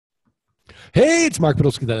Hey, it's Mark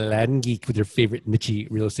Podolsky, the Land Geek, with your favorite niche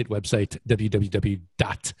real estate website,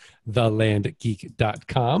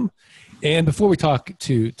 www.thelandgeek.com. And before we talk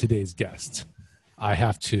to today's guest, I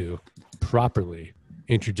have to properly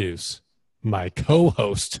introduce my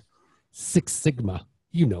co-host, Six Sigma.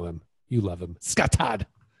 You know him. You love him. Scott Todd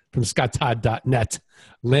from scotttodd.net,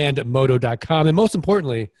 landmodo.com. And most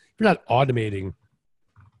importantly, if you're not automating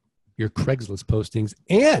your Craigslist postings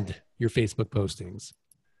and your Facebook postings,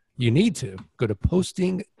 you need to go to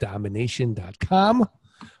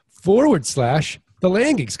postingdomination.com/The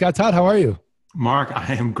Land Geek. Scott Todd, how are you? Mark,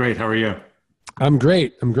 I am great. How are you? I'm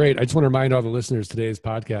great. I just want to remind all the listeners today's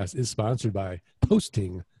podcast is sponsored by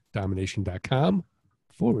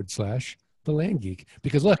postingdomination.com/The Land Geek.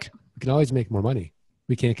 Because look, we can always make more money.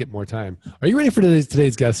 We can't get more time. Are you ready for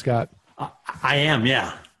today's guest, Scott? I am,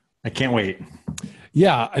 yeah. I can't wait.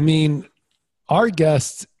 Yeah, I mean, our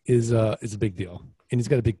guest is a big deal. And he's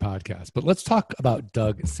got a big podcast. But let's talk about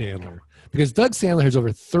Doug Sandler, because Doug Sandler has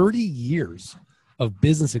over 30 years of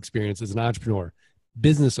business experience as an entrepreneur,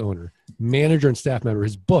 business owner, manager, and staff member.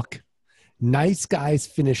 His book, Nice Guys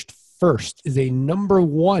Finished First, is a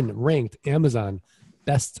 #1 ranked Amazon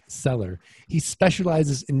bestseller. He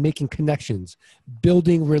specializes in making connections,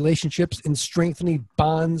 building relationships, and strengthening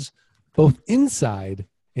bonds both inside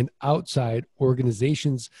and outside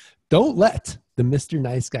organizations. Don't let the Mr.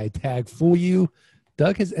 Nice Guy tag fool you.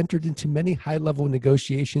 Doug has entered into many high-level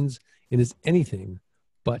negotiations and is anything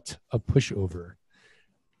but a pushover.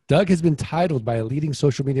 Doug has been titled by a leading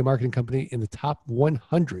social media marketing company in the top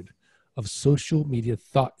 100 of social media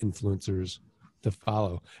thought influencers to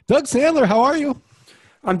follow. Doug Sandler, how are you?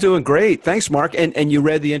 I'm doing great. Thanks, Mark. And you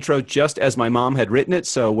read the intro just as my mom had written it,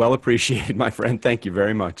 so well appreciated, my friend. Thank you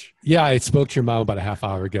very much. Yeah, I spoke to your mom about a half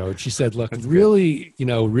hour ago, and she said, look, really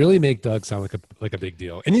make Doug sound like a big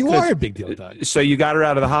deal. And you are a big deal, Doug. So you got her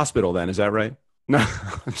out of the hospital then, is that right? No,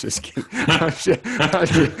 I'm just kidding.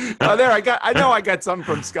 Oh, there, I got something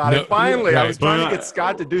from Scott. And finally, I was trying to get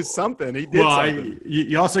Scott to do something. He did something.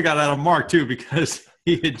 You also got out of Mark, too, because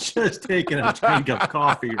he had just taken a drink of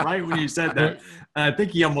coffee right when you said that. And I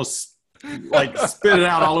think he almost spit it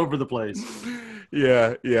out all over the place.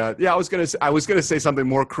 Yeah. I was gonna say something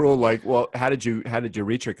more cruel, like, well, how did you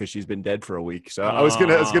reach her? Because she's been dead for a week. So I was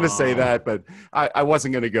gonna say that, but I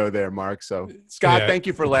wasn't gonna go there, Mark. So Scott, Thank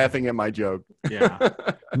you for laughing at my joke. Yeah,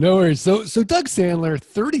 no worries. So Doug Sandler,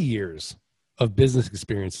 30 years of business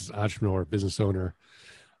experience as an entrepreneur, business owner.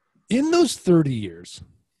 In those 30 years,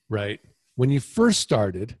 right, when you first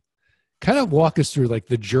started, kind of walk us through like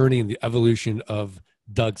the journey and the evolution of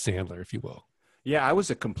Doug Sandler, if you will. Yeah, I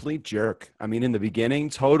was a complete jerk. I mean, in the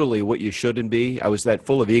beginning, totally what you shouldn't be. I was that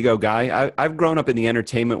full of ego guy. I've grown up in the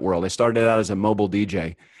entertainment world. I started out as a mobile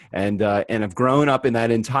DJ, and I've grown up in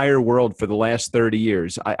that entire world for the last 30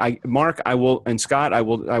 years. Mark, and Scott, I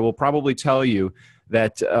will probably tell you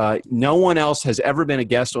that no one else has ever been a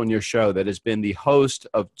guest on your show that has been the host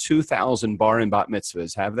of 2,000 bar and bat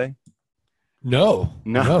mitzvahs, have they? No.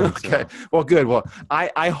 Okay. Well, good. Well,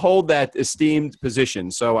 I hold that esteemed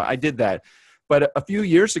position, so I did that. But a few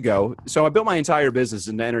years ago, so I built my entire business as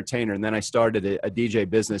an entertainer, and then I started a DJ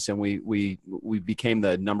business, and we became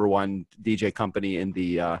the #1 DJ company in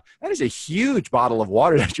the. That is a huge bottle of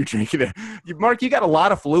water that you're drinking there, Mark. You got a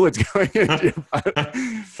lot of fluids going into your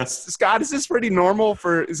Scott, is this normal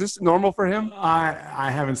for him? I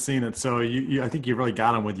haven't seen it, so I think you really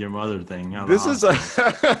got him with your mother thing. This is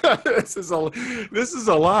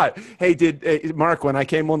a lot. Hey, Mark, when I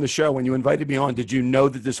came on the show, when you invited me on, did you know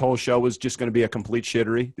that this whole show was just going to be a complete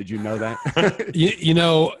shittery? Did you know that? you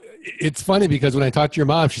know, it's funny because when I talked to your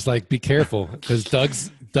mom, she's like, be careful because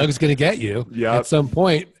Doug's going to get you at some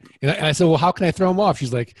point. And I said, well, how can I throw him off?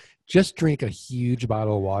 She's like, just drink a huge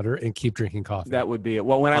bottle of water and keep drinking coffee. That would be it.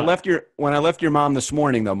 Well, when I left your mom this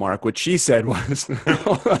morning, though, Mark, what she said was,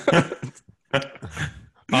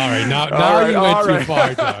 all right, now you went too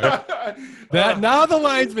far, Doug. Now the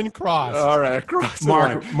line's been crossed. All right,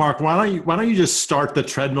 Mark, why don't you just start the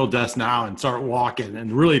treadmill desk now and start walking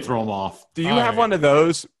and really throw them off? Do you have one of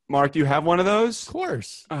those, Mark? Do you have one of those? Of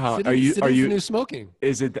course. Are you new smoking?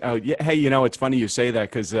 Is it? Yeah. Hey, it's funny you say that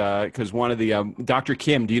because one of the Dr.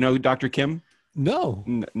 Kim. Do you know Dr. Kim? No.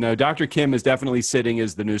 No. Dr. Kim is definitely sitting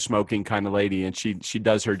as the new smoking kind of lady, and she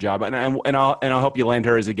does her job. And I'll help you land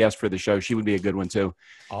her as a guest for the show. She would be a good one too,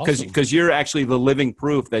 because you're actually the living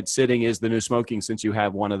proof that sitting is the new smoking, since you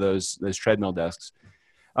have one of those treadmill desks.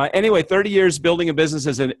 Anyway, 30 years building a business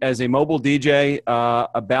as a mobile DJ.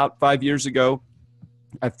 About 5 years ago,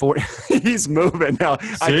 at 40, he's moving now.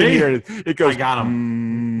 See? I can hear it. It goes. I got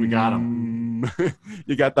him. We got him.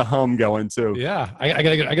 You got the hum going too. Yeah, I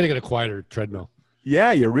gotta get a quieter treadmill.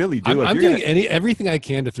 Yeah, you really do. I'm doing everything I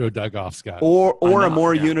can to throw Doug off, Scott. Or a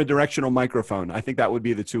more unidirectional microphone. I think that would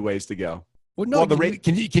be the two ways to go. Well, no,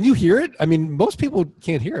 can you hear it? I mean, most people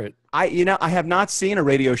can't hear it. I have not seen a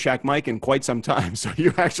Radio Shack mic in quite some time, so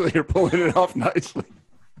you actually are pulling it off nicely.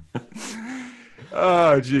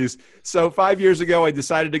 Oh, geez. So 5 years ago, I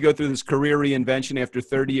decided to go through this career reinvention after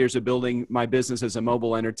 30 years of building my business as a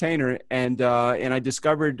mobile entertainer. And I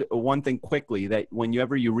discovered one thing quickly, that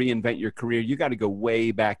whenever you reinvent your career, you got to go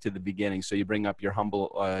way back to the beginning. So you bring up your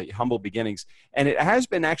humble beginnings. And it has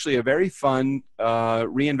been actually a very fun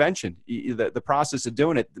reinvention. The process of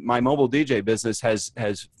doing it, my mobile DJ business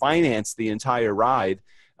has financed the entire ride.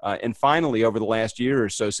 And finally, over the last year or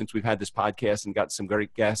so, since we've had this podcast and got some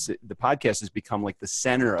great guests, the podcast has become like the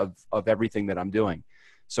center of everything that I'm doing.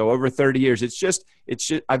 So over 30 years, it's just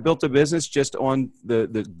I built a business just on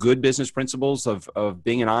the good business principles of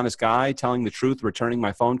being an honest guy, telling the truth, returning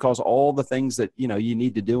my phone calls, all the things that you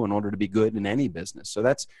need to do in order to be good in any business. So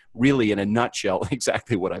that's really, in a nutshell,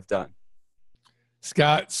 exactly what I've done.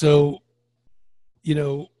 Scott, so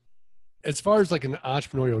as far as like an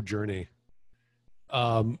entrepreneurial journey,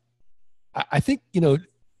 I think,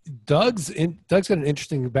 Doug's got an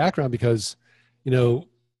interesting background because,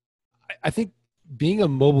 I think being a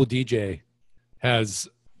mobile DJ has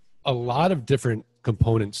a lot of different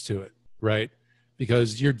components to it, right?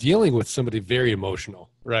 Because you're dealing with somebody very emotional,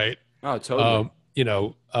 right? Oh, totally.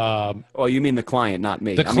 Oh, you mean the client, not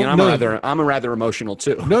me. I'm a rather emotional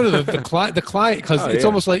too. No, the client, because it's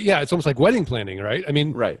almost like wedding planning, right? I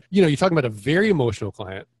mean, right. You're talking about a very emotional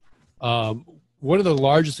client. One of the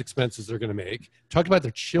largest expenses they're going to make, talk about their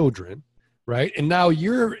children, right? And now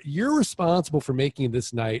you're responsible for making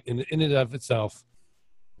this night in and of itself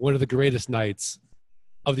one of the greatest nights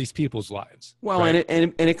of these people's lives. Well, right?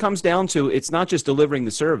 and it comes down to, it's not just delivering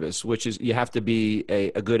the service, which is, you have to be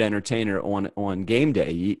a good entertainer on game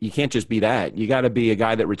day. You can't just be that. You got to be a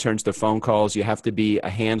guy that returns the phone calls. You have to be a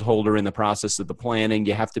hand holder in the process of the planning.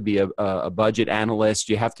 You have to be a budget analyst.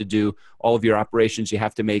 You have to do all of your operations. You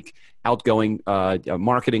have to make outgoing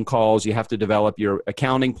marketing calls. You have to develop your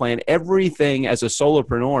accounting plan. Everything as a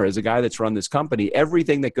solopreneur, as a guy that's run this company,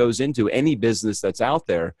 everything that goes into any business that's out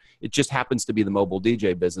there, it just happens to be the mobile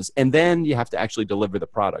DJ business. And then you have to actually deliver the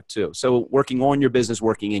product too. So working on your business,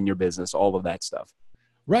 working in your business, all of that stuff.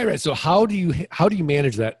 Right. So how do you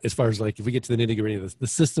manage that, as far as like, if we get to the nitty gritty of the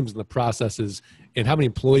systems and the processes, and how many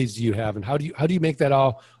employees do you have, and how do you make that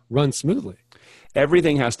all run smoothly?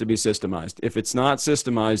 Everything has to be systemized. If it's not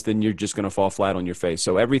systemized, then you're just going to fall flat on your face.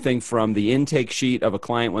 So everything from the intake sheet of a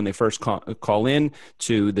client when they first call in,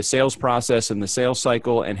 to the sales process and the sales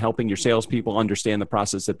cycle, and helping your salespeople understand the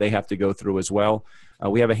process that they have to go through as well.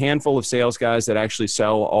 We have a handful of sales guys that actually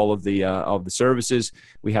sell all of the services.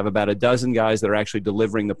 We have about a dozen guys that are actually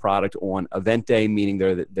delivering the product on event day, meaning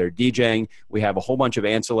they're DJing. We have a whole bunch of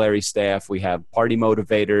ancillary staff. We have party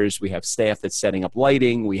motivators. We have staff that's setting up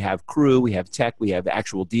lighting. We have crew. We have tech. We have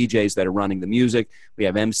actual DJs that are running the music. We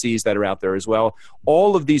have MCs that are out there as well.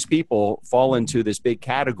 All of these people fall into this big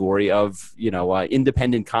category of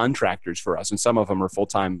independent contractors for us, and some of them are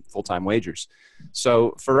full-time wagers.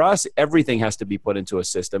 So for us, everything has to be put into a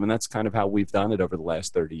system, and that's kind of how we've done it over the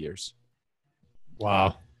last 30 years.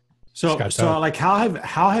 Wow. So like, how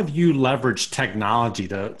have you leveraged technology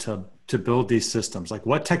to build these systems? Like,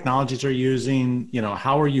 what technologies are you using?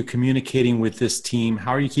 How are you communicating with this team?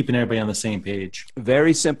 How are you keeping everybody on the same page?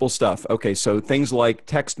 Very simple stuff. Okay, so things like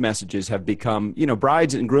text messages have become,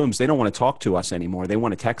 brides and grooms, they don't want to talk to us anymore. They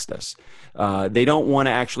want to text us. They don't want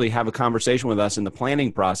to actually have a conversation with us in the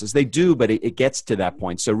planning process. They do, but it gets to that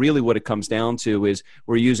point. So really what it comes down to is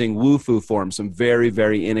we're using Wufoo forms, some very,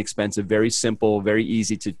 very inexpensive, very simple, very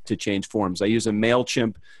easy to change forms. I use a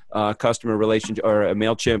MailChimp customer relationship, or a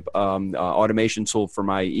MailChimp automation tool for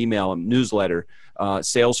my email and newsletter.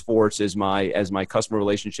 Salesforce is as my customer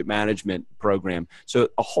relationship management program. So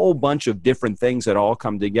a whole bunch of different things that all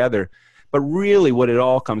come together. But really what it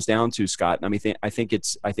all comes down to, Scott, and I think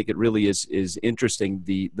it really is interesting.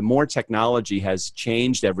 The more technology has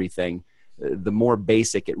changed everything, the more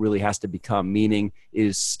basic it really has to become, meaning it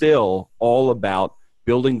is still all about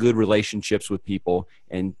building good relationships with people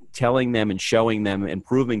and telling them and showing them and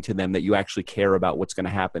proving to them that you actually care about what's going to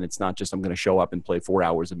happen. It's not just, I'm going to show up and play 4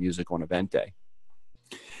 hours of music on event day.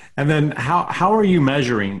 And then how are you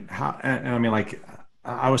measuring?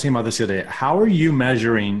 I was thinking about this the other day. How are you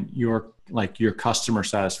measuring your customer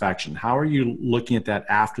satisfaction? How are you looking at that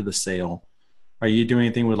after the sale? Are you doing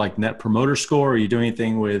anything with like Net Promoter Score? Are you doing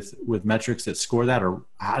anything with metrics that score that? Or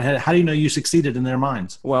how do you know you succeeded in their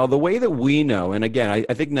minds? Well, the way that we know, and again,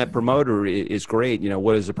 I think Net Promoter is great. You know,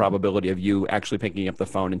 what is the probability of you actually picking up the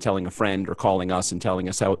phone and telling a friend or calling us and telling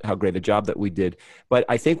us how great a job that we did? But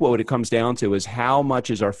I think what it comes down to is how much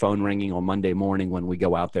is our phone ringing on Monday morning when we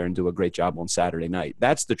go out there and do a great job on Saturday night?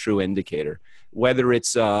 That's the true indicator. Whether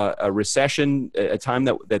it's a recession, a time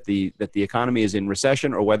that the economy is in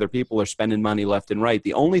recession, or whether people are spending money left and right,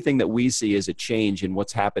 the only thing that we see is a change in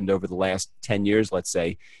what's happened over the last 10 years, let's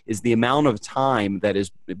say, is the amount of time that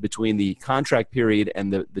is between the contract period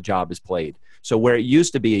and the job is played. So where it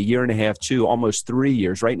used to be a year and a half to almost 3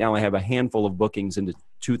 years, right now I have a handful of bookings into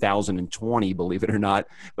 2020, believe it or not.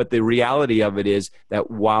 But the reality of it is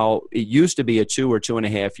that while it used to be a 2 or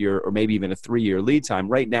 2.5 year, or maybe even a 3 year lead time,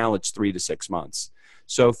 right now it's 3 to 6 months.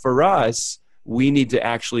 So for us, we need to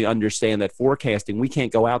actually understand that forecasting, we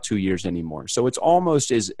can't go out 2 years anymore. So it's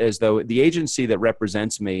almost as though the agency that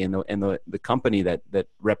represents me and the company that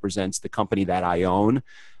represents the company that I own,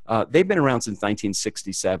 they've been around since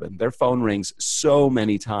 1967. Their phone rings so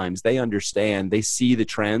many times. They understand. They see the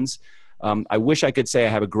trends. I wish I could say I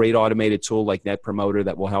have a great automated tool like Net Promoter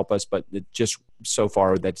that will help us, but so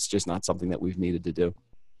far that's just not something that we've needed to do.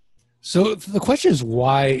 So the question is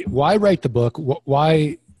why write the book?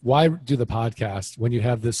 Why do the podcast when you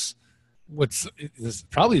have this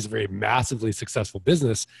probably is a very massively successful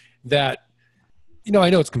business that, you know, I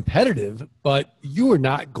know it's competitive, but you are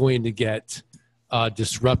not going to get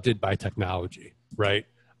disrupted by technology, right?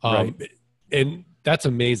 Right. And that's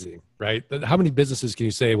amazing, right? How many businesses can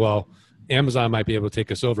you say, well, Amazon might be able to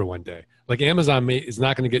take us over one day? Like Amazon is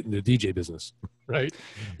not going to get into the DJ business, right?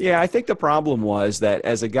 Yeah, I think the problem was that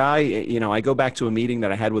as a guy, you know, I go back to a meeting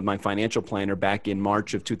that I had with my financial planner back in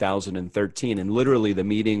March of 2013. And literally the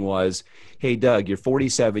meeting was, hey, Doug, you're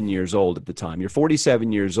 47 years old at the time. You're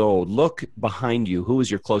 47 years old. Look behind you. Who is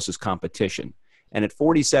your closest competition? And at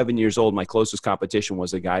 47 years old, my closest competition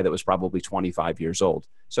was a guy that was probably 25 years old.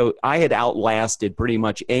 So I had outlasted pretty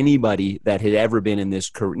much anybody that had ever been in this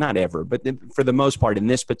career, not ever, but for the most part in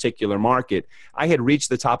this particular market. I had reached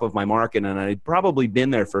the top of my market and I had probably been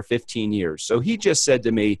there for 15 years. So he just said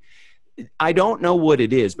to me, I don't know what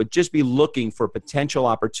it is, but just be looking for potential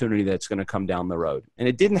opportunity that's going to come down the road. And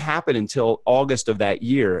it didn't happen until August of that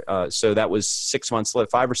year. So that was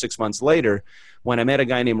 5 or 6 months later, when I met a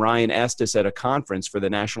guy named Ryan Estes at a conference for the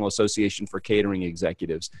National Association for Catering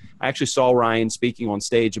Executives. I actually saw Ryan speaking on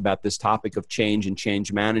stage about this topic of change and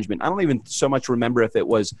change management. I don't even so much remember if it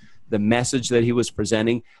was the message that he was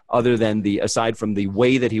presenting, other than aside from the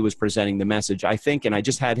way that he was presenting the message. I think, and I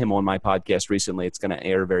just had him on my podcast recently, it's going to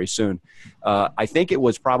air very soon. I think it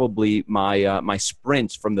was probably my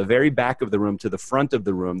sprint from the very back of the room to the front of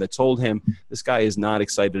the room that told him, this guy is not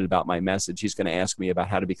excited about my message. He's going to ask me about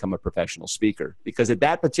how to become a professional speaker. Because at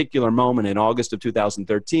that particular moment in August of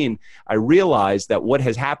 2013, I realized that what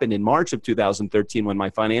has happened in March of 2013, when my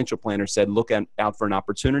financial planner said, look out for an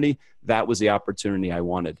opportunity, that was the opportunity I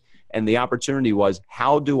wanted. And the opportunity was,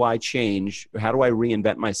 how do I change? How do I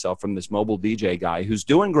reinvent myself from this mobile DJ guy who's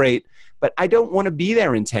doing great, but I don't want to be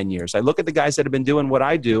there in 10 years. I look at the guys that have been doing what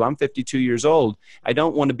I do. I'm 52 years old. I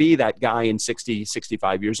don't want to be that guy in 60,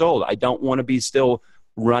 65 years old. I don't want to be still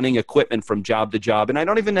running equipment from job to job. And I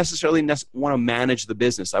don't even necessarily want to manage the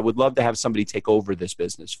business. I would love to have somebody take over this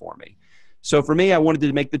business for me. So for me, I wanted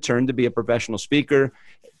to make the turn to be a professional speaker.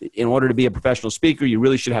 In order to be a professional speaker, you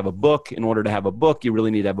really should have a book. In order to have a book, you really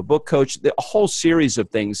need to have a book coach. A whole series of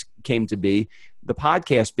things came to be, the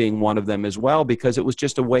podcast being one of them as well, because it was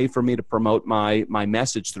just a way for me to promote my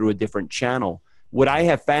message through a different channel. What I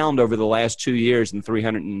have found over the last 2 years and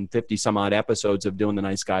 350 some odd episodes of Doing the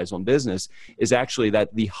Nice Guys on Business is actually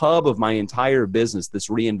that the hub of my entire business, this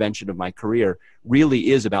reinvention of my career,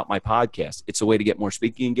 really is about my podcast. It's a way to get more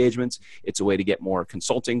speaking engagements. It's a way to get more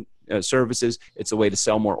consulting services. It's a way to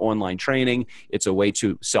sell more online training. It's a way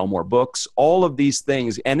to sell more books, all of these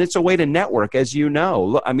things. And it's a way to network, as you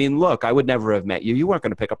know. I mean, look, I would never have met you. You weren't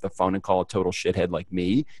going to pick up the phone and call a total shithead like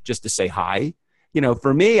me just to say hi. You know,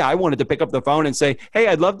 for me, I wanted to pick up the phone and say, hey,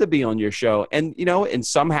 I'd love to be on your show. And, you know, and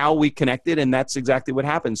somehow we connected, and that's exactly what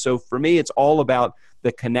happened. So for me, it's all about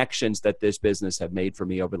the connections that this business have made for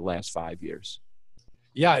me over the last 5 years.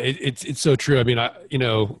 Yeah, it's so true. I mean, you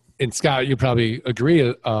know, and Scott, you probably agree.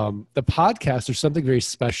 The podcast, there's something very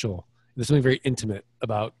special. There's something very intimate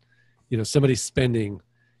about, you know, somebody spending,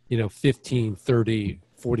 you know, 15, 30,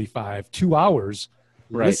 45, 2 hours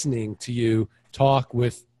listening to you talk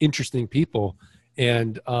with interesting people.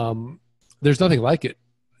 And there's nothing like it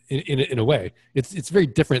in a way. It's very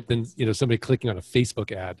different than, you know, somebody clicking on a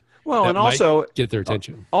Facebook ad Well, that and might also get their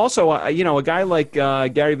attention. A guy like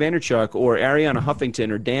Gary Vaynerchuk or Ariana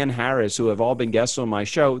Huffington or Dan Harris, who have all been guests on my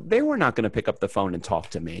show, they were not going to pick up the phone and talk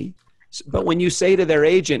to me. But when you say to their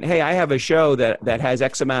agent, hey, I have a show that has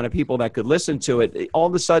X amount of people that could listen to it, all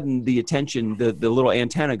of a sudden the attention, the little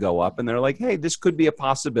antenna go up, and they're like, hey, this could be a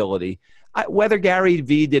possibility. Whether Gary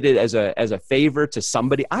V did it as a favor to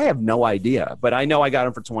somebody, I have no idea. But I know I got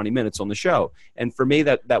him for 20 minutes on the show. And for me,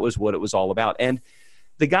 that was what it was all about. And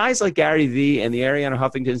the guys like Gary Vee and the Ariana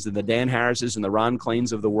Huffingtons and the Dan Harrises and the Ron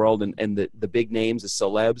Klains of the world and the big names, the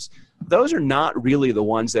celebs, those are not really the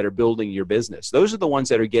ones that are building your business. Those are the ones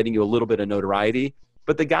that are getting you a little bit of notoriety.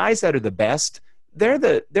 But the guys that are the best, they're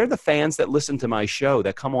the fans that listen to my show,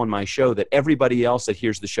 that come on my show, that everybody else that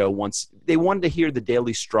hears the show wants. They wanted to hear the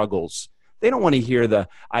daily struggles. They don't want to hear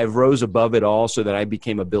I rose above it all so that I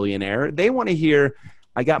became a billionaire. They want to hear,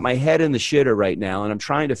 I got my head in the shitter right now and I'm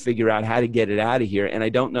trying to figure out how to get it out of here. And I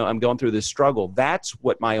don't know, I'm going through this struggle. That's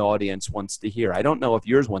what my audience wants to hear. I don't know if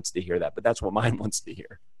yours wants to hear that, but that's what mine wants to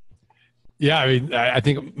hear. Yeah. I mean, I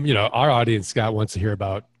think, our audience, Scott, wants to hear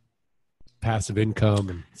about passive income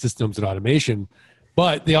and systems and automation,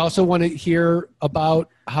 but they also want to hear about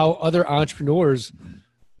how other entrepreneurs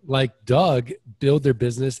like Doug build their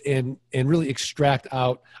business and really extract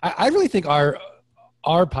out. I really think our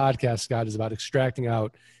podcast, Scott, is about extracting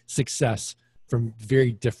out success from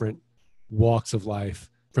very different walks of life,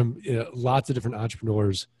 from lots of different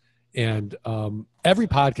entrepreneurs. And every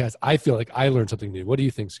podcast, I feel like I learned something new. What do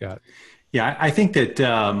you think, Scott? Yeah, I think that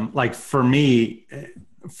for me,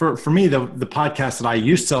 the podcast that I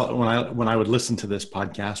used to, when I would listen to this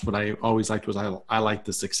podcast, what I always liked was I liked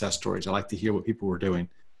the success stories. I like to hear what people were doing.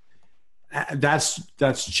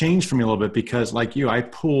 That's changed for me a little bit because, like you, I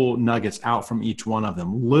pull nuggets out from each one of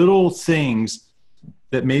them, little things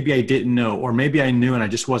that maybe I didn't know, or maybe I knew and I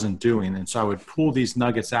just wasn't doing. And so I would pull these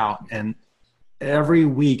nuggets out, and every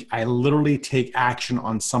week I literally take action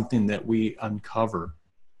on something that we uncover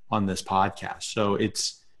on this podcast. So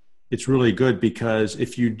it's really good, because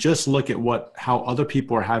if you just look at how other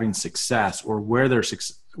people are having success, or where they're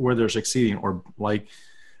succeeding, or like,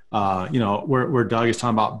 where Doug is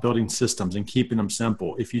talking about building systems and keeping them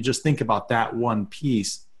simple. If you just think about that one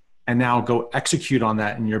piece and now go execute on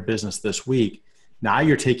that in your business this week, now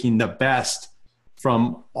you're taking the best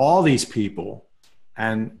from all these people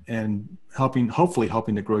and hopefully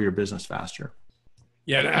helping to grow your business faster.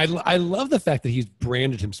 Yeah. And I love the fact that he's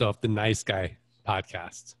branded himself the Nice Guy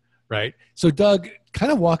Podcast, right? So Doug,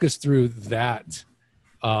 kind of walk us through that,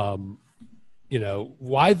 why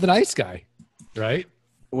the nice guy, right?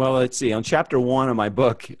 Well, let's see. On chapter 1 of my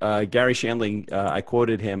book, Gary Shandling, I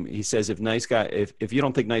quoted him. He says, if you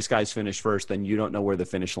don't think nice guys finish first, then you don't know where the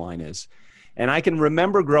finish line is. And I can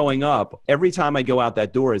remember growing up, every time I go out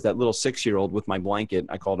that door as that little 6-year-old with my blanket,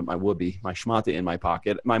 I called it my whoopee, my schmata in my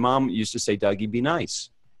pocket. My mom used to say, Dougie, be nice.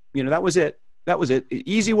 That was it. That was it.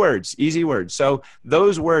 Easy words, easy words. So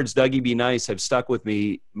those words, Dougie, be nice, have stuck with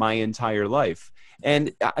me my entire life.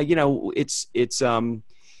 And,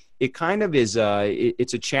 it kind of is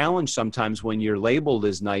it's a challenge sometimes when you're labeled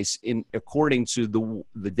as nice according to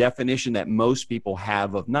the definition that most people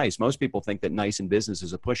have of nice. Most people think that nice in business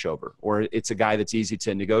is a pushover, or it's a guy that's easy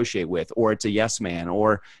to negotiate with, or it's a yes man,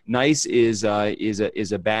 or nice is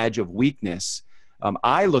a badge of weakness.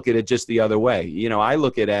 I look at it just the other way. I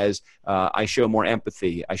look at it as I show more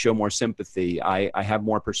empathy. I show more sympathy. I have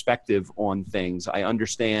more perspective on things. I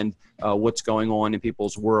understand what's going on in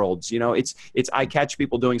people's worlds. I catch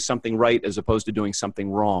people doing something right as opposed to doing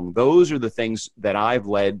something wrong. Those are the things that I've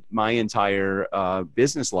led my entire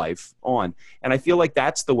business life on. And I feel like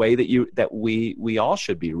that's the way that we all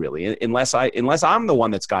should be, really, unless I'm the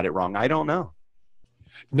one that's got it wrong. I don't know.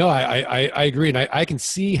 No, I agree. And I can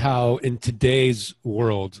see how in today's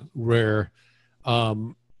world where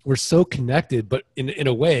we're so connected, but in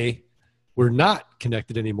a way we're not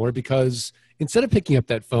connected anymore, because instead of picking up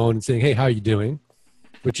that phone and saying, hey, how are you doing?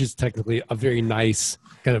 Which is technically a very nice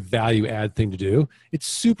kind of value add thing to do. It's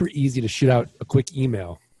super easy to shoot out a quick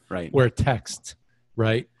email, right, or a text,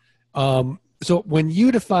 right? So when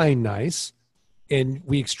you define nice and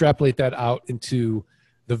we extrapolate that out into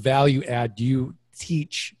the value add you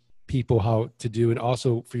teach people how to do, and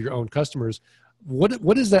also for your own customers, what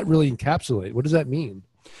does that really encapsulate? What does that mean?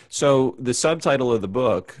 So the subtitle of the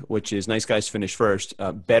book, which is Nice Guys Finish First,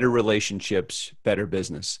 Better Relationships, Better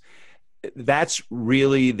Business. That's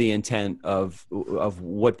really the intent of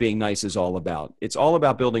what being nice is all about. It's all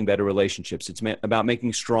about building better relationships. It's about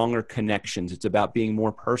making stronger connections. It's about being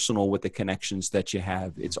more personal with the connections that you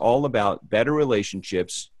have. It's all about better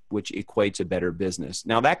relationships, which equates a better business.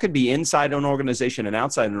 Now, that could be inside an organization and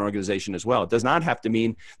outside an organization as well. It does not have to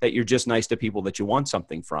mean that you're just nice to people that you want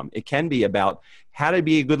something from. It can be about how to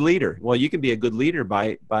be a good leader. Well, you can be a good leader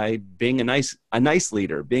by being a nice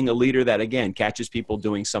leader, being a leader that, again, catches people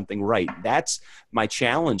doing something right. That's my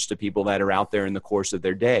challenge to people that are out there in the course of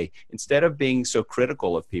their day. Instead of being so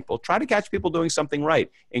critical of people, try to catch people doing something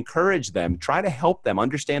right. Encourage them. Try to help them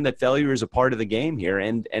understand that failure is a part of the game here,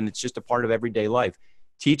 and it's just a part of everyday life.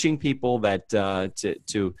 Teaching people that to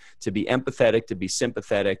be empathetic, to be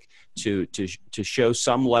sympathetic, to show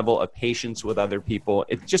some level of patience with other people.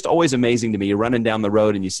 It's just always amazing to me. You're running down the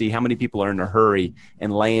road and you see how many people are in a hurry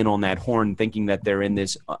and laying on that horn, thinking that they're in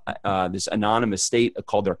this this anonymous state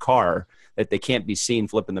called their car, that they can't be seen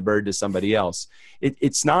flipping the bird to somebody else.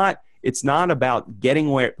 It's not about getting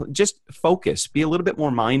where, just focus, be a little bit more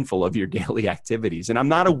mindful of your daily activities. And I'm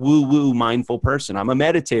not a woo-woo mindful person. I'm a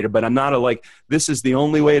meditator, but I'm not this is the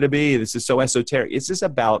only way to be. This is so esoteric. It's just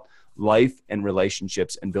about life and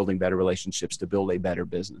relationships and building better relationships to build a better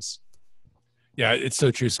business. Yeah, it's so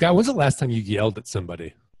true. Scott, when's the last time you yelled at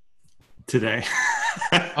somebody? Today.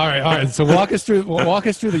 All right. So walk us through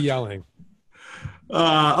the yelling.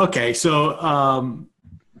 Okay. So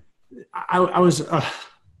I was,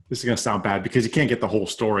 this is going to sound bad because you can't get the whole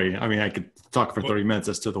story. I mean, I could talk for 30 minutes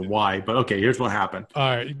as to the why, but okay, here's what happened. All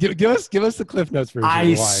right. Give us the Cliff Notes version.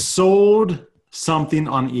 I sold something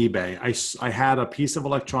on eBay. I had a piece of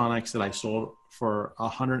electronics that I sold for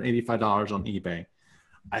 $185 on eBay.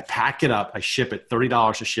 I pack it up. I ship it,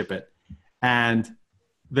 $30 to ship it. And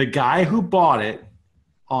the guy who bought it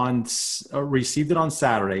received it on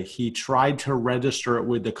Saturday. He tried to register it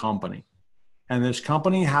with the company. And this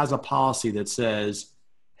company has a policy that says,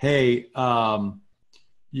 hey, as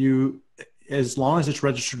long as it's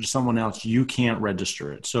registered to someone else, you can't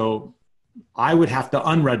register it. So I would have to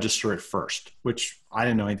unregister it first, which I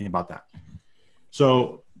didn't know anything about that.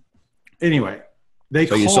 So anyway,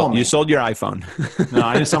 you sold your iPhone. No,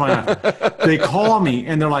 I didn't sell my iPhone. They call me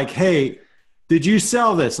and they're like, hey, did you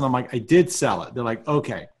sell this? And I'm like, I did sell it. They're like,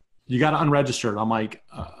 okay, you got to unregister it. I'm like,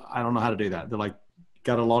 I don't know how to do that. They're like,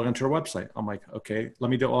 got to log into our website. I'm like, okay, let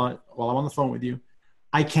me do it while I'm on the phone with you.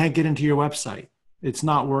 I can't get into your website. It's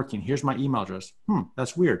not working. Here's my email address.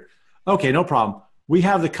 That's weird. Okay, no problem. We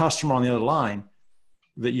have the customer on the other line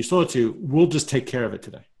that you sold it to. We'll just take care of it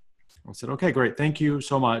today. I said, okay, great. Thank you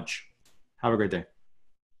so much. Have a great day.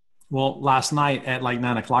 Well, last night at like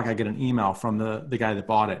 9 o'clock, I get an email from the guy that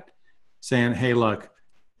bought it saying, hey, look,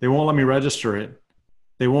 they won't let me register it.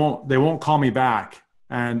 They won't call me back.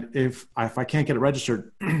 And if I can't get it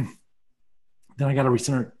registered, then I got to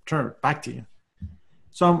return it back to you.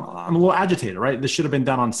 So I'm a little agitated, right? This should have been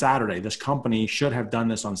done on Saturday. This company should have done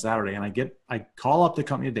this on Saturday. And I call up the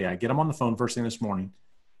company today. I get them on the phone first thing this morning.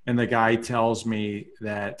 And the guy tells me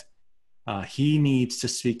that he needs to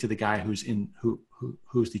speak to the guy who's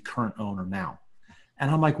the current owner now.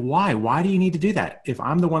 And I'm like, why? Why do you need to do that? If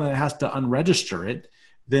I'm the one that has to unregister it,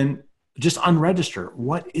 then just unregister.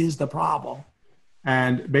 What is the problem?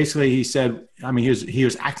 And basically he said, I mean, he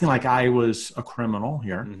was acting like I was a criminal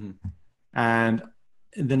here. Mm-hmm. And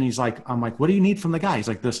then he's like, I'm like, what do you need from the guy? He's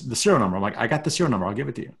like, the serial number. I'm like, I got the serial number. I'll give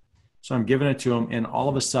it to you. So I'm giving it to him. And all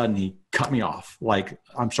of a sudden he cut me off. Like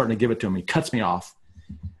I'm starting to give it to him. He cuts me off.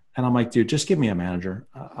 And I'm like, dude, just give me a manager.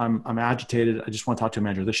 I'm agitated. I just want to talk to a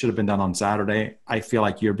manager. This should have been done on Saturday. I feel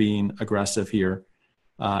like you're being aggressive here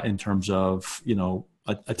in terms of,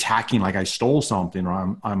 attacking like I stole something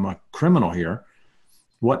or I'm a criminal here.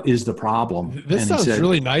 What is the problem? This sounds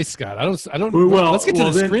really nice, Scott. I don't. Well, let's get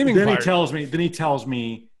to the screaming part. Then he tells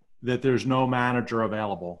me that there's no manager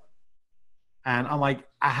available, and I'm like,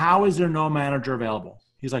 how is there no manager available?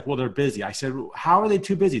 He's like, well, they're busy. I said, how are they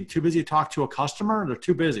too busy? Too busy to talk to a customer? They're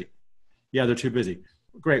too busy. Yeah, they're too busy.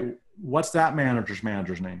 Great. What's that manager's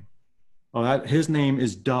name? Oh, his name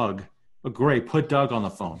is Doug. Oh, great. Put Doug on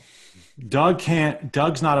the phone.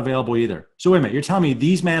 Doug's not available either. So wait a minute, you're telling me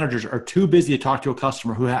these managers are too busy to talk to a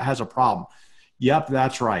customer who has a problem? Yep,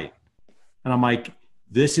 that's right. And I'm like,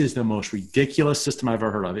 this is the most ridiculous system I've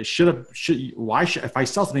ever heard of. It if I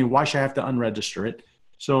sell something, why should I have to unregister it?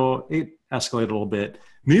 So it escalated a little bit.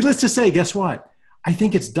 Needless to say, guess what? I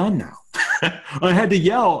think it's done now. I had to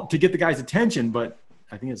yell to get the guy's attention, but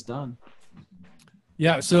I think it's done.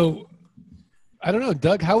 Yeah. So I don't know,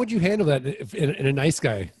 Doug, how would you handle that in a nice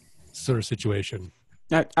guy sort of situation?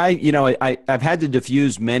 I've had to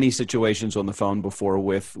diffuse many situations on the phone before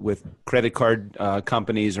with credit card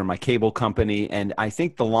companies or my cable company. And I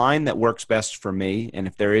think the line that works best for me, and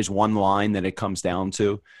if there is one line that it comes down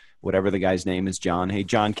to, whatever the guy's name is, John. Hey,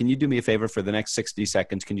 John, can you do me a favor for the next 60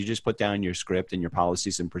 seconds? Can you just put down your script and your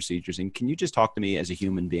policies and procedures? And can you just talk to me as a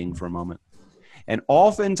human being for a moment? And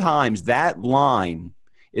oftentimes that line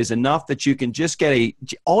is enough that you can just get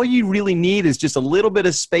all you really need is just a little bit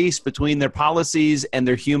of space between their policies and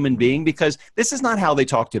their human being, because this is not how they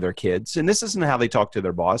talk to their kids. And this isn't how they talk to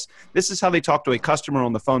their boss. This is how they talk to a customer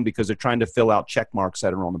on the phone because they're trying to fill out check marks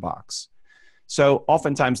that are on the box. So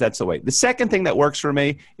oftentimes that's the way. The second thing that works for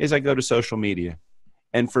me is I go to social media.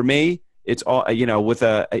 And for me, it's all,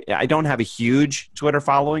 I don't have a huge Twitter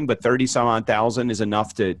following, but 30 some odd thousand is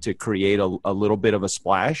enough to create a little bit of a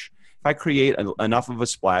splash. If I create enough of a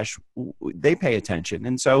splash, they pay attention.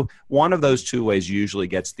 And so one of those two ways usually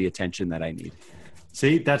gets the attention that I need.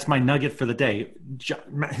 See, that's my nugget for the day.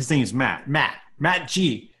 His name is Matt. Matt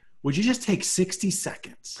G. Would you just take 60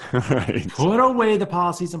 seconds, right, put away the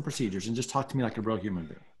policies and procedures, and just talk to me like a real human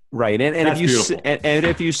being? Right, and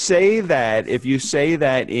if you say that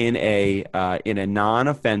in a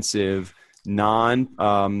non-offensive,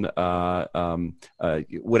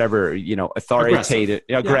 authoritative,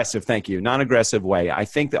 aggressive. Thank you, non-aggressive way. I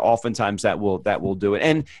think that oftentimes that will do it,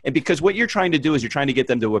 and because what you're trying to do is you're trying to get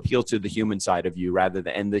them to appeal to the human side of you rather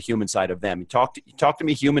than the human side of them. Talk to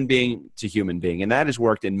me, human being to human being, and that has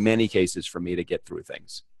worked in many cases for me to get through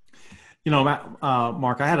things.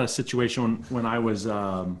 Mark, I had a situation when I was,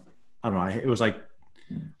 I don't know, it was like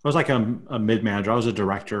a mid-manager. I was a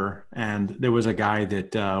director, and there was a guy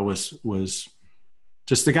that was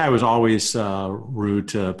just, the guy was always rude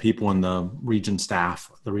to people in the region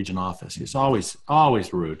staff, the region office. He was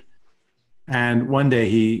always rude. And one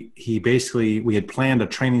day we had planned a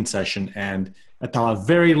training session, and at the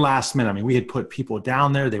very last minute, we had put people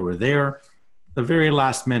down there, they were there. The very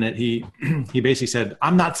last minute, he basically said,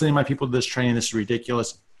 "I'm not sending my people to this training. This is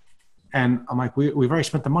ridiculous." And I'm like, we've already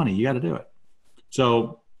spent the money. You got to do it.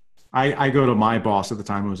 So I go to my boss at the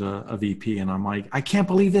time, who was a VP, and I'm like, "I can't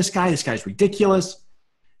believe this guy. This guy's ridiculous."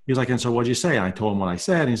 He's like, "And so what'd you say?" And I told him what I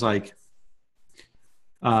said. And he's like,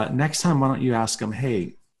 "Next time, why don't you ask him,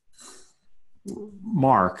 hey,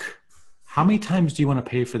 Mark, how many times do you want to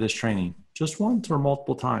pay for this training? Just once or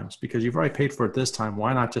multiple times? Because you've already paid for it this time.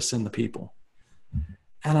 Why not just send the people?"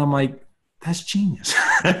 And I'm like, that's genius.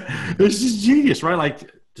 This is genius, right?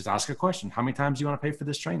 Like, just ask a question. How many times do you want to pay for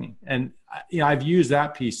this training? And I've used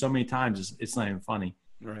that piece so many times, it's not even funny.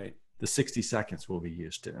 Right. The 60 seconds will be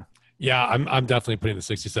used too. Yeah, I'm definitely putting the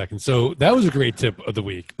 60 seconds. So that was a great tip of the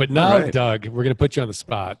week. But now, right, Doug, we're going to put you on the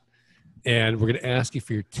spot, and we're going to ask you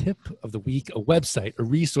for your tip of the week, a website, a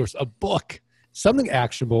resource, a book, something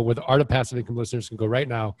actionable where the Art of Passive Income listeners can go right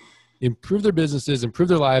now, improve their businesses, improve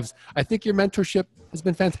their lives. I think your mentorship has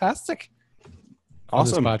been fantastic.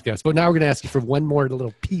 Awesome. On this podcast. But now we're going to ask you for one more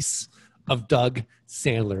little piece of Doug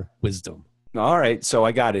Sandler wisdom. All right. So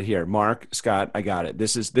I got it here. Mark, Scott, I got it.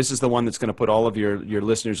 This is the one that's going to put all of your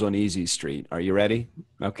listeners on easy street. Are you ready?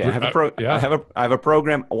 Okay. I have a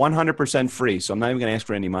program 100% free, so I'm not even going to ask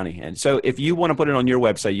for any money. And so if you want to put it on your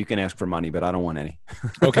website, you can ask for money, but I don't want any.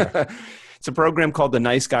 Okay. It's a program called the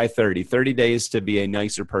Nice Guy 30 days to be a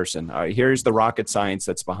nicer person. Here's the rocket science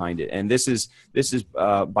that's behind it. And this is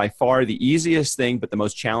by far the easiest thing, but the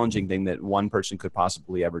most challenging thing that one person could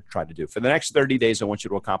possibly ever try to do. For the next 30 days, I want you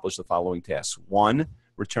to accomplish the following tasks. 1,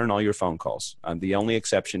 return all your phone calls. The only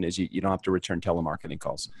exception is you don't have to return telemarketing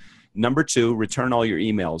calls. Number 2, return all your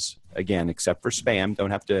emails. Again, except for spam.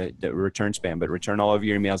 Don't have to return spam, but return all of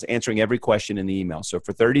your emails, answering every question in the email. So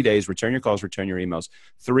for 30 days, return your calls, return your emails.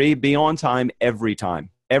 3, be on time every time.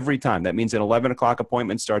 Every time. That means an 11 o'clock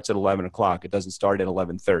appointment starts at 11 o'clock. It doesn't start at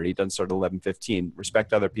 11:30. It doesn't start at 11:15.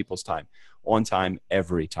 Respect other people's time. On time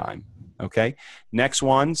every time. Okay? Next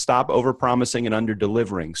one, stop overpromising and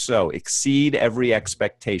under-delivering. So exceed every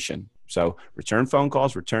expectation. So return phone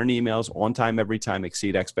calls, return emails, on time every time,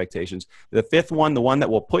 exceed expectations. The 5th one, the one that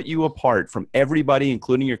will put you apart from everybody,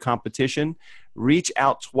 including your competition, reach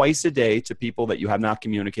out twice a day to people that you have not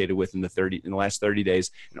communicated with in the last 30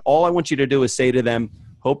 days. And all I want you to do is say to them,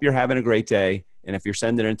 hope you're having a great day. And if you're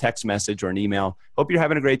sending a text message or an email, hope you're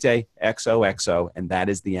having a great day, XOXO, and that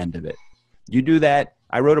is the end of it. You do that.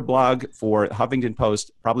 I wrote a blog for Huffington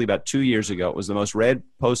Post probably about 2 years ago. It was the most read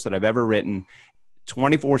post that I've ever written.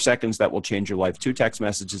 24 seconds that will change your life. 2 text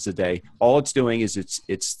messages a day. All it's doing is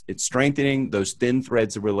it's strengthening those thin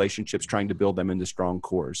threads of relationships, trying to build them into strong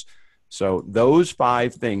cores. So those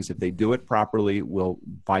 5 things, if they do it properly, will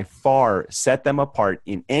by far set them apart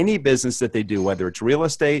in any business that they do, whether it's real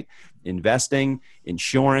estate, investing,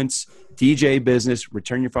 insurance, DJ business.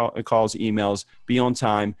 Return your calls, emails, be on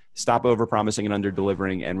time, stop overpromising and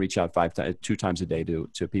under-delivering, and reach out 2 times a day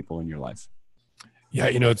to people in your life. Yeah,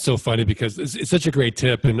 it's so funny because it's such a great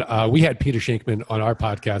tip. And we had Peter Shankman on our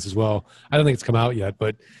podcast as well. I don't think it's come out yet,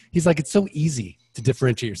 but he's like, it's so easy to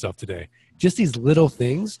differentiate yourself today. Just these little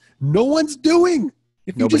things no one's doing.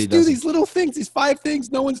 If you just do these little things, these 5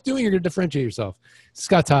 things no one's doing, you're going to differentiate yourself.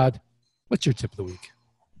 Scott Todd, what's your tip of the week?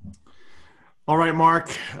 All right, Mark,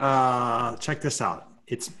 check this out.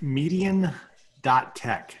 It's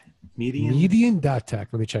median.tech. Median.tech.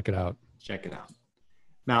 Let me check it out. Check it out.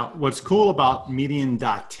 Now, what's cool about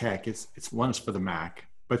median.tech is it's for the Mac,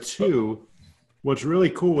 but 2, what's really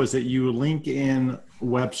cool is that you link in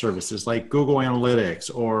web services like Google Analytics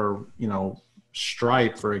or,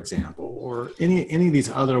 Stripe, for example, or any of these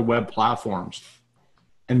other web platforms.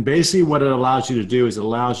 And basically what it allows you to do is it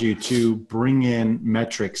allows you to bring in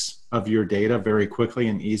metrics of your data very quickly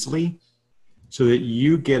and easily so that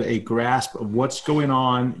you get a grasp of what's going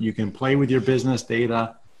on. You can play with your business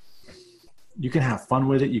data. You can have fun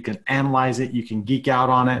with it. You can analyze it. You can geek out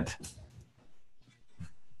on it.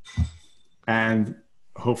 And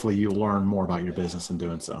hopefully you'll learn more about your business in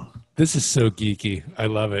doing so. This is so geeky. I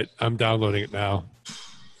love it. I'm downloading it now.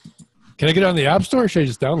 Can I get it on the App Store or should I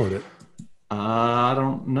just download it? I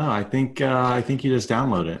don't know. I think you just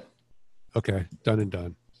download it. Okay. Done and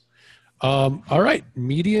done. All right.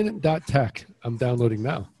 Median.tech. I'm downloading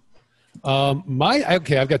now. I've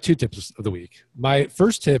got 2 tips of the week. My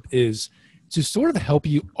first tip is to sort of help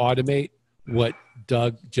you automate what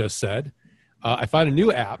Doug just said. I found a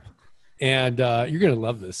new app, and you're going to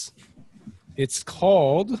love this. It's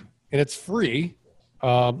called, and it's free.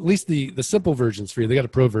 At least the simple version is free. They got a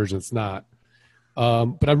pro version. It's not.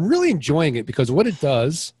 But I'm really enjoying it because what it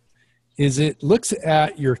does is it looks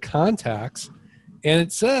at your contacts, and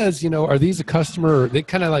it says, are these a customer? They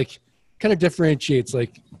kind of differentiates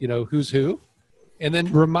who's who, and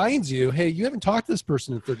then reminds you, hey, you haven't talked to this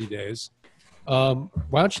person in 30 days. Why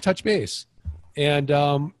don't you touch base? And it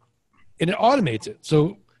automates it.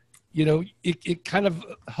 So, it kind of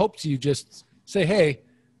helps you just say, hey,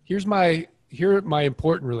 here are my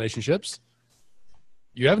important relationships.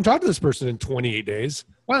 You haven't talked to this person in 28 days.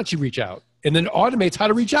 Why don't you reach out? And then it automates how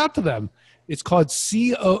to reach out to them. It's called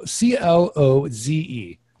CLOZE,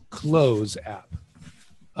 Close app.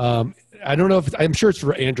 I don't know I'm sure it's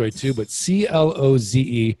for Android too, but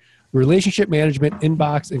CLOZE, relationship management,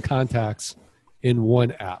 inbox, and contacts in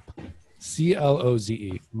one app.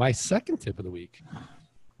 CLOZE. My second tip of the week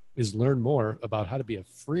is learn more about how to be a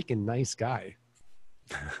freaking nice guy.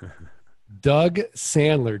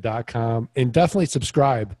 DougSandler.com, and definitely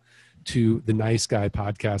subscribe to the Nice Guy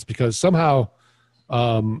podcast because somehow,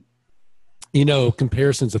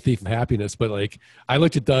 comparison's a thief of happiness, but I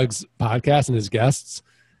looked at Doug's podcast and his guests,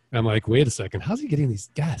 and I'm like, wait a second, how's he getting these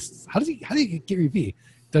guests? How do you get Gary Vee?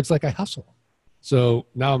 Doug's like, I hustle. So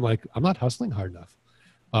now I'm like, I'm not hustling hard enough.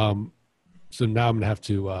 So now I'm gonna have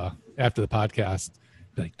to, after the podcast,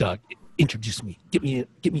 be like, Doug, introduce me. Get me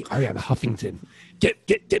Ariana Huffington.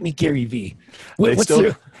 Get me Gary Vee.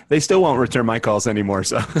 They still won't return my calls anymore.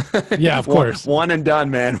 So yeah, of course. One and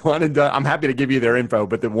done, man. One and done. I'm happy to give you their info,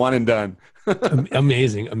 but then one and done.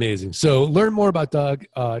 Amazing. So learn more about Doug.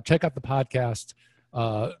 Check out the podcast,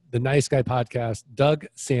 the Nice Guy podcast,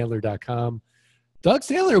 DougSandler.com. Doug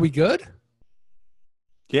Sandler, are we good?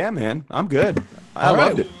 Yeah, man. I'm good. I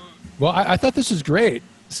loved it. Well, I thought this was great.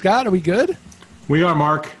 Scott, are we good? We are,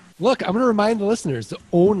 Mark. Look, I'm going to remind the listeners, the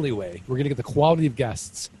only way we're going to get the quality of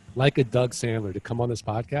guests like a Doug Sandler to come on this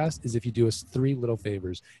podcast is if you do us 3 little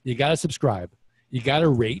favors. You got to subscribe, you got to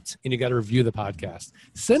rate, and you got to review the podcast.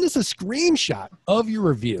 Send us a screenshot of your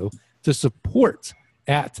review to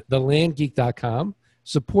support@thelandgeek.com.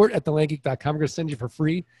 Support@thelandgeek.com. We're going to send you for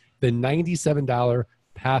free the $97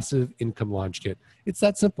 passive income launch kit. It's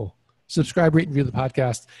that simple. Subscribe, rate, and review the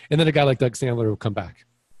podcast, and then a guy like Doug Sandler will come back.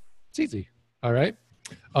 It's easy. All right.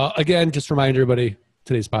 Again, just remind everybody,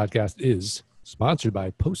 today's podcast is sponsored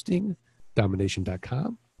by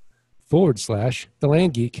postingdomination.com/The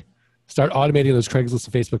Land Geek. Start automating those Craigslist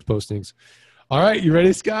and Facebook postings. All right. You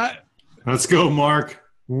ready, Scott? Let's go, Mark.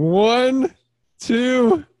 1,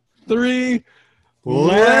 2, 3.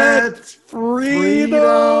 Let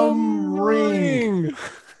freedom ring.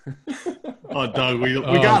 Oh, Doug, we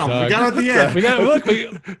got him. Doug. We got him at the end. We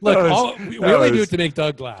only do it to make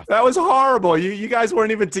Doug laugh. That was horrible. You guys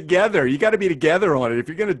weren't even together. You got to be together on it. If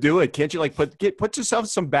you're going to do it, can't you put yourself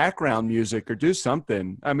some background music or do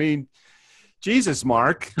something? I mean, Jesus,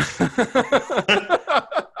 Mark.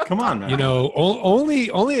 Come on, man.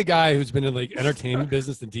 Only a guy who's been in entertainment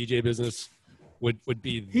business and DJ business would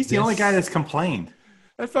be. He's the only guy that's complained.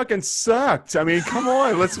 That fucking sucked. I mean, come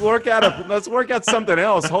on. Let's work out something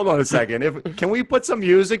else. Hold on a second. Can we put some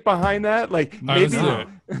music behind that? Like maybe. Right,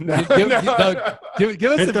 give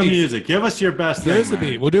us Hit the music. Give us your best. Give us the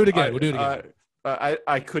beat. We'll do it again.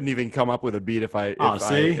 I couldn't even come up with a beat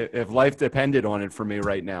if life depended on it for me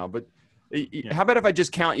right now. But how about if I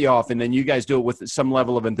just count you off and then you guys do it with some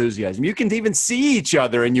level of enthusiasm? You can even see each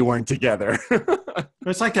other and you weren't together.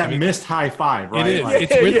 It's like that missed high five, right? It is. Like,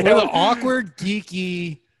 It's with the awkward,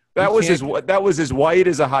 geeky. That was as white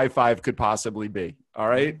as a high five could possibly be. All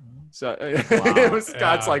right. So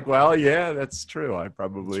Scott's like, well, yeah, that's true. I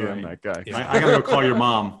probably am that guy. Yeah. I gotta go call your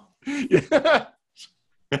mom. Yeah.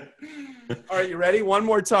 All right, you ready? One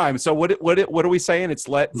more time. So what are we saying? It's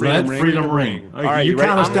let freedom ring. All right, you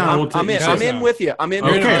count us down. I'm in with you. I'm in.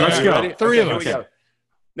 Okay, let's go. Ready? Three of us. Okay.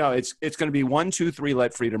 No, it's going to be 1, 2, 3.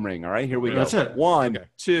 Let freedom ring. All right, here we go. That's it. 1,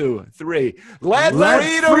 2, 3. Let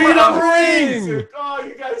freedom ring. Oh,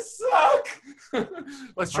 you guys suck.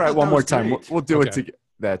 Let's try it one more time. We'll do it together.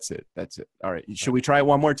 That's it. All right. Should we try it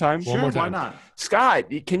one more time? Sure, why not? Scott,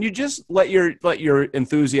 can you just let your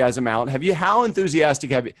enthusiasm out? How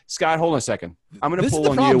enthusiastic have you? Scott, hold on a second. I'm going to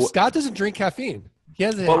pull on you. Scott doesn't drink caffeine. He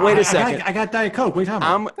has wait a second. I got Diet Coke. What are you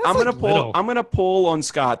talking about? I'm going to pull on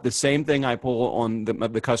Scott the same thing I pull on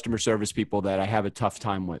the customer service people that I have a tough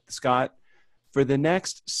time with. Scott, for the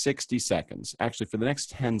next 60 seconds, actually for the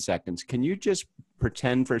next 10 seconds, can you just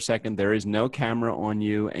pretend for a second there is no camera on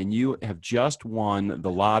you and you have just won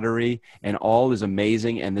the lottery and all is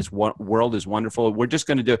amazing and this world is wonderful? We're just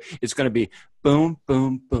going to it's going to be boom,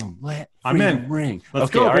 boom, boom. Let freedom ring.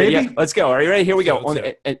 Let's go, baby. Yeah, let's go. Are you ready? Here we go.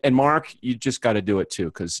 And Mark, you just got to do it too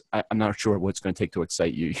because I'm not sure what's going to take to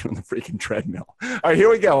excite you on the freaking treadmill. All right,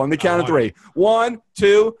 here we go. On the count of 3. 1,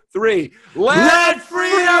 2, 3. Let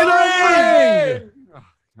freedom ring!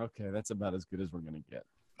 Okay, that's about as good as we're going to get.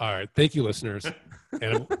 All right. Thank you, listeners.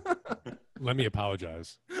 And let me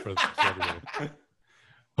apologize for everybody.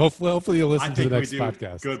 Hopefully you'll listen to the next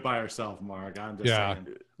podcast. Good by ourselves, Mark. I'm just saying.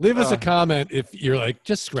 Leave us a comment if you're like,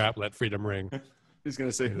 just scrap Let Freedom Ring. He's going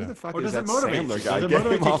to say, who the fuck is does that it motivate Sandler you? guy? Does it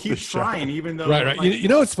motivate you to keep trying even though... Right. Like, you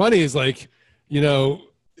know what's funny is like,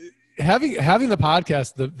 having the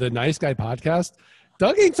podcast, the Nice Guy podcast,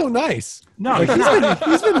 Doug ain't so nice. No,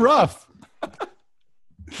 he's been rough.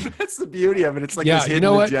 That's the beauty of it. It's like this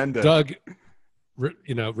hidden agenda. Doug,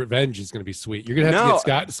 revenge is going to be sweet. You're going to have to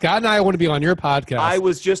get Scott and I want to be on your podcast. I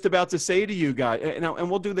was just about to say to you guys, and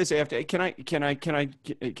we'll do this after. Can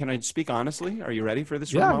I speak honestly? Are you ready for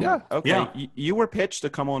this? Yeah. Okay. Yeah. You were pitched to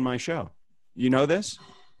come on my show. You know this?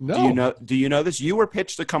 No. Do you know this? You were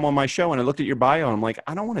pitched to come on my show, and I looked at your bio, and I'm like,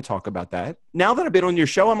 I don't want to talk about that. Now that I've been on your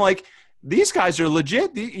show, I'm like, these guys are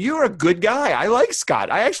legit. You're a good guy. I like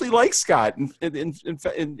Scott. I actually like Scott,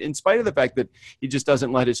 in spite of the fact that he just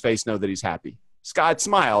doesn't let his face know that he's happy. Scott,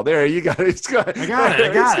 smile. There, you got it. Scott. I got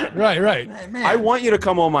it. Right. Man. I want you to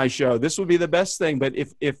come on my show. This would be the best thing. But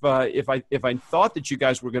if I thought that you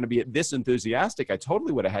guys were going to be this enthusiastic, I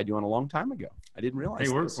totally would have had you on a long time ago. I didn't realize.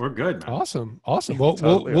 Hey, we're good, man. Awesome.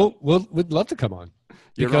 Well, we'd love to come on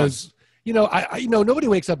because. I nobody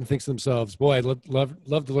wakes up and thinks to themselves, boy, I'd love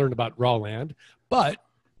to learn about raw land. But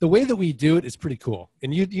the way that we do it is pretty cool.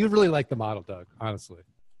 And you really like the model, Doug, honestly.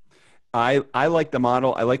 I like the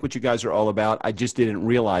model. I like what you guys are all about. I just didn't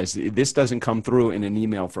realize this doesn't come through in an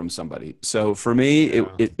email from somebody. So for me,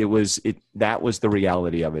 that was the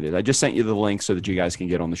reality of it. I just sent you the link so that you guys can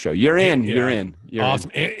get on the show. You're in. You're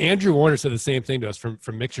awesome. Andrew Warner said the same thing to us from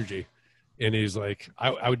Mixergy. And he's like,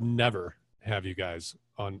 I would never have you guys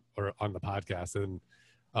on the podcast. And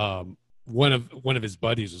one of his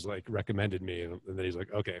buddies was like recommended me, and then he's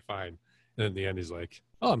like, okay, fine. And in the end, he's like,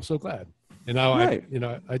 oh, I'm so glad. And now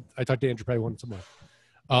I talked to Andrew probably once a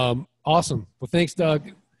month. Awesome. Well, thanks,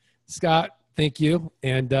 Doug. Scott, thank you.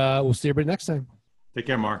 And we'll see everybody next time. Take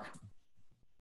care, Mark.